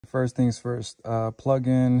First things first, plug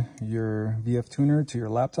in your VF Tuner to your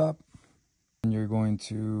laptop. And you're going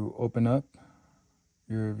to open up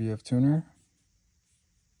your VF Tuner.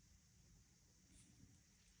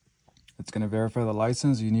 It's going to verify the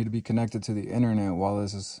license. You need to be connected to the internet while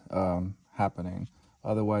this is happening.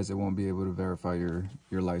 Otherwise, it won't be able to verify your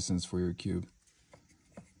license for your cube.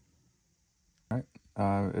 All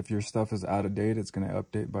right. If your stuff is out of date, it's going to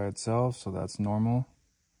update by itself, so that's normal.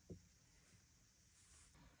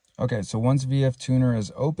 Okay, so once VF Tuner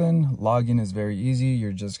is open, login is very easy.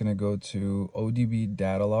 You're just going to go to ODB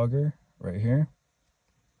Data Logger right here.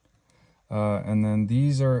 And then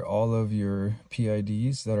these are all of your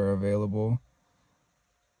PIDs that are available.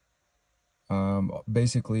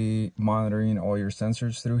 Basically monitoring all your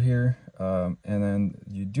sensors through here. And then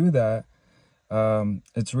you do that.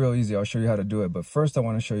 It's real easy. I'll show you how to do it. But first I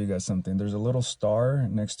want to show you guys something. There's a little star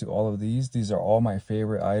next to all of these. These are all my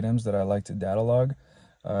favorite items that I like to data log.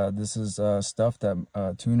 This is stuff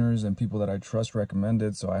that tuners and people that I trust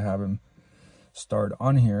recommended, so I have them starred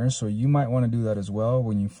on here. So you might want to do that as well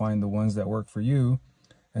when you find the ones that work for you.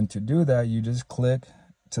 And to do that, you just click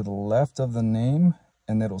to the left of the name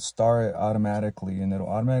and it'll star it automatically, and it'll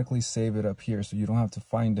automatically save it up here so you don't have to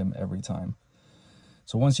find them every time.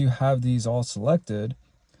 So once you have these all selected,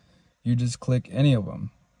 you just click any of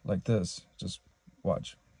them like this. Just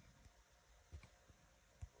watch.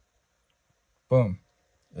 Boom.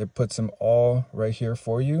 It puts them all right here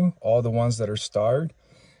for you, all the ones that are starred.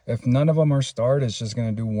 If none of them are starred, it's just going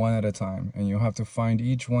to do one at a time, and you'll have to find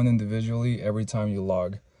each one individually every time you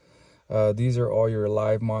log. These are all your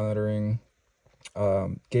live monitoring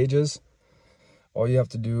gauges. All you have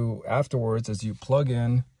to do afterwards is you plug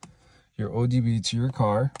in your ODB to your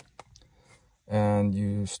car, and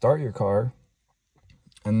you start your car,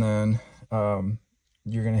 and then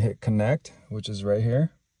you're going to hit connect, which is right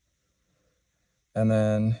here. And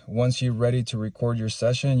then once you're ready to record your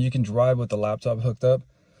session, you can drive with the laptop hooked up,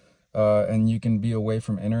 and you can be away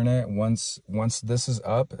from internet. Once this is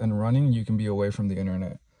up and running, you can be away from the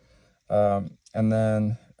internet. And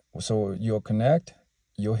then, so you'll connect,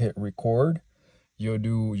 you'll hit record, you'll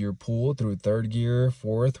do your pull through third gear,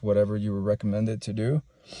 fourth, whatever you were recommended to do.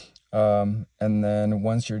 And then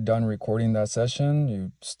once you're done recording that session,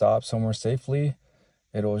 you stop somewhere safely.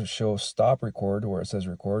 It'll show stop record where it says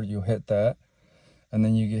record. You hit that. And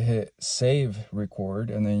then you can hit save record,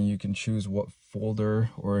 and then you can choose what folder,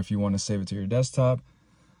 or if you want to save it to your desktop.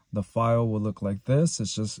 The file will look like this.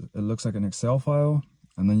 It looks like an Excel file,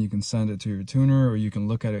 and then you can send it to your tuner, or you can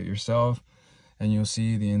look at it yourself, and you'll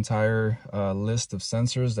see the entire list of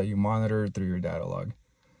sensors that you monitor through your data log.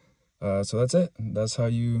 So that's it. That's how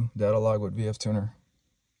you data log with VF Tuner.